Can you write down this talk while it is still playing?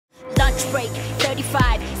break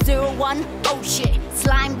 35, 01, oh shit.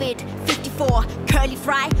 Slime vid 54, curly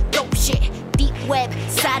fry, dope shit. Deep web,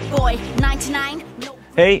 sad boy 99. No.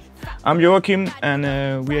 Hey, I'm Yo Akim, and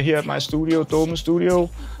we are here at my studio, Dome Studio,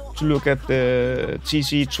 to look at the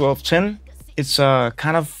TC1210. It's a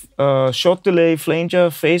kind of short delay flanger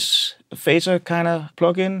phaser kind of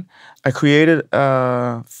plugin. I created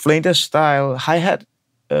a flanger style hi-hat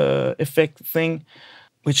effect thing,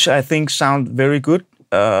 which I think sound very good.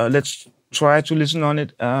 Let's try to listen on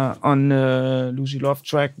it on Lucy Love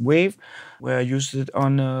track Wave, where I used it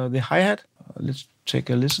on the hi-hat. Let's take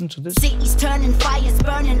a listen to this. Cities turning, fires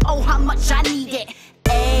burning, oh how much I need it.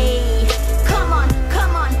 Hey, come on,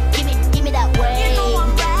 give me that way.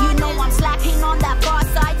 You know I'm slacking on that far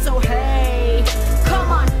side, so hey,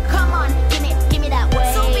 come on, give me that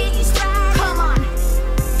way. So busy strike, come on.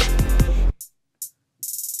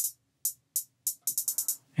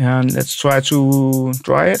 And let's try to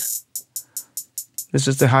dry it. This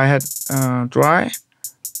is the hi-hat dry,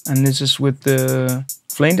 and this is with the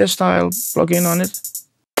flanger style plugin on it.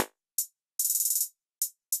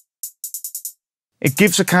 It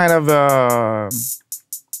gives a kind of a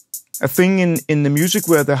thing in the music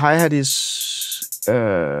where the hi-hat is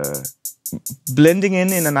blending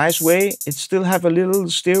in a nice way. It still have a little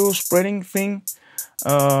stereo spreading thing,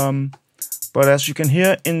 but as you can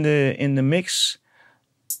hear in the mix,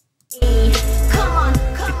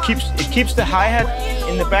 it keeps the hi-hat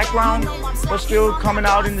in the background, but still coming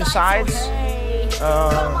out in the sides,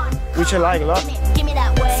 which I like a lot.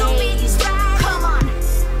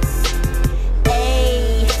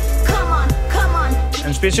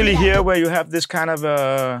 And especially here where you have this kind of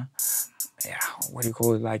what do you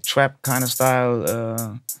call it, like trap kind of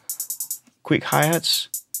style, quick hi-hats.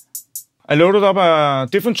 I loaded up a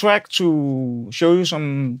different track to show you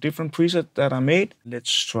some different presets that I made.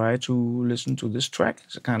 Let's try to listen to this track.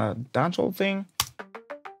 It's a kind of dancehall thing.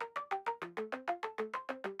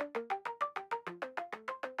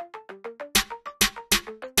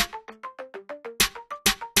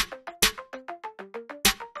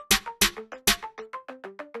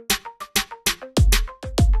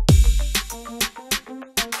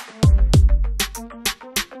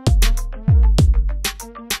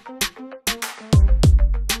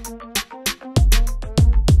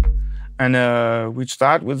 And we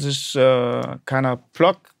start with this kind of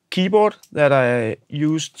plug keyboard that I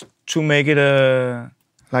used to make it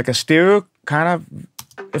like a stereo kind of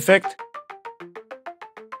effect.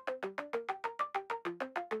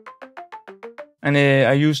 And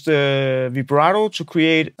I used the vibrato to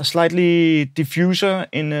create a slightly diffuser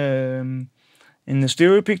in the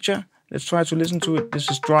stereo picture. Let's try to listen to it. This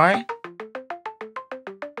is dry.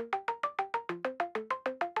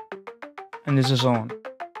 And this is on.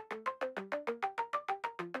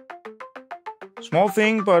 Small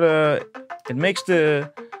thing, but it makes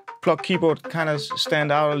the plug keyboard kind of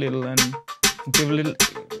stand out a little and give a little,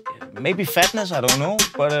 maybe fatness, I don't know,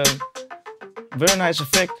 but a very nice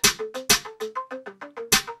effect.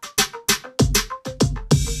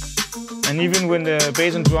 And even when the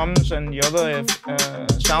bass and drums and the other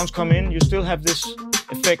sounds come in, you still have this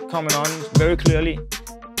effect coming on very clearly.